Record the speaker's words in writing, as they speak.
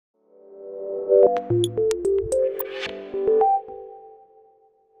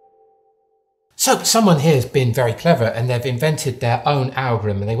So someone here has been very clever and they've invented their own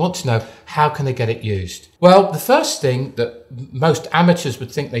algorithm and they want to know how can they get it used. Well, the first thing that most amateurs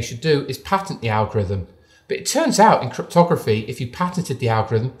would think they should do is patent the algorithm. But it turns out in cryptography, if you patented the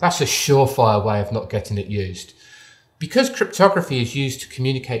algorithm, that's a surefire way of not getting it used. Because cryptography is used to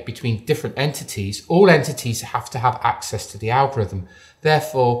communicate between different entities, all entities have to have access to the algorithm.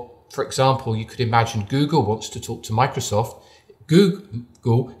 Therefore, for example, you could imagine Google wants to talk to Microsoft.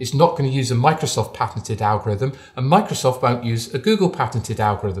 Google is not going to use a Microsoft patented algorithm and Microsoft won't use a Google patented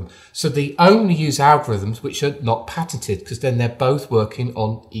algorithm. So they only use algorithms which are not patented because then they're both working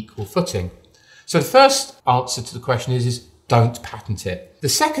on equal footing. So the first answer to the question is don't patent it. The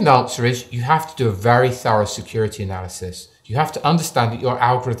second answer is you have to do a very thorough security analysis. You have to understand that your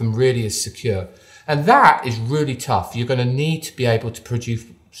algorithm really is secure. And that is really tough. You're going to need to be able to produce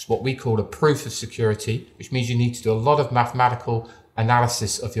what we call a proof of security, which means you need to do a lot of mathematical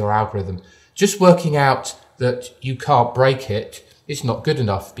analysis of your algorithm. Just working out that you can't break it is not good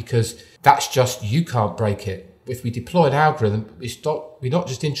enough because that's just you can't break it. If we deploy an algorithm, we're not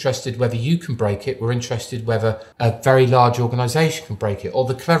just interested whether you can break it, we're interested whether a very large organization can break it or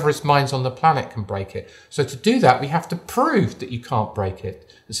the cleverest minds on the planet can break it. So to do that, we have to prove that you can't break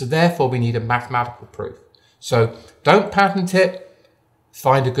it. And so therefore we need a mathematical proof. So don't patent it.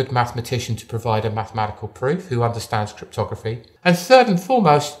 Find a good mathematician to provide a mathematical proof who understands cryptography. And third and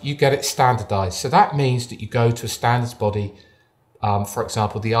foremost, you get it standardized. So that means that you go to a standards body, for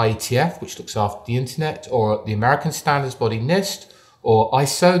example, the IETF, which looks after the internet, or the American standards body NIST, or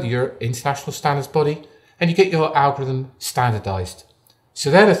ISO, the International Standards Body, and you get your algorithm standardized. So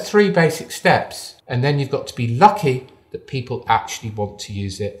they're the three basic steps. And then you've got to be lucky that people actually want to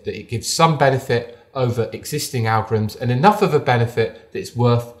use it, that it gives some benefit over existing algorithms and enough of a benefit that it's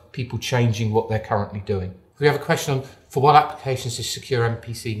worth people changing what they're currently doing. We have a question on for what applications is secure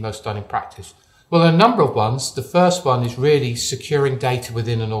MPC most done in practice? Well, a number of ones. The first one is really securing data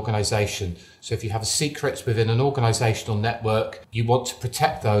within an organization. So if you have secrets within an organizational network, you want to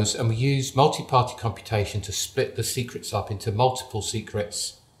protect those, and we use multi-party computation to split the secrets up into multiple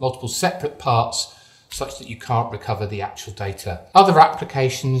secrets, multiple separate parts, such that you can't recover the actual data. Other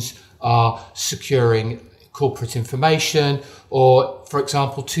applications are securing corporate information, or, for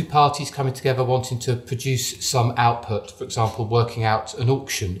example, two parties coming together wanting to produce some output, for example, working out an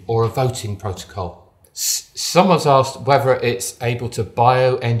auction or a voting protocol. Someone's asked whether it's able to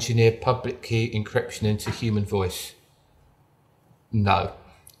bioengineer public key encryption into human voice. No.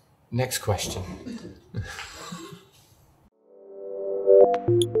 Next question.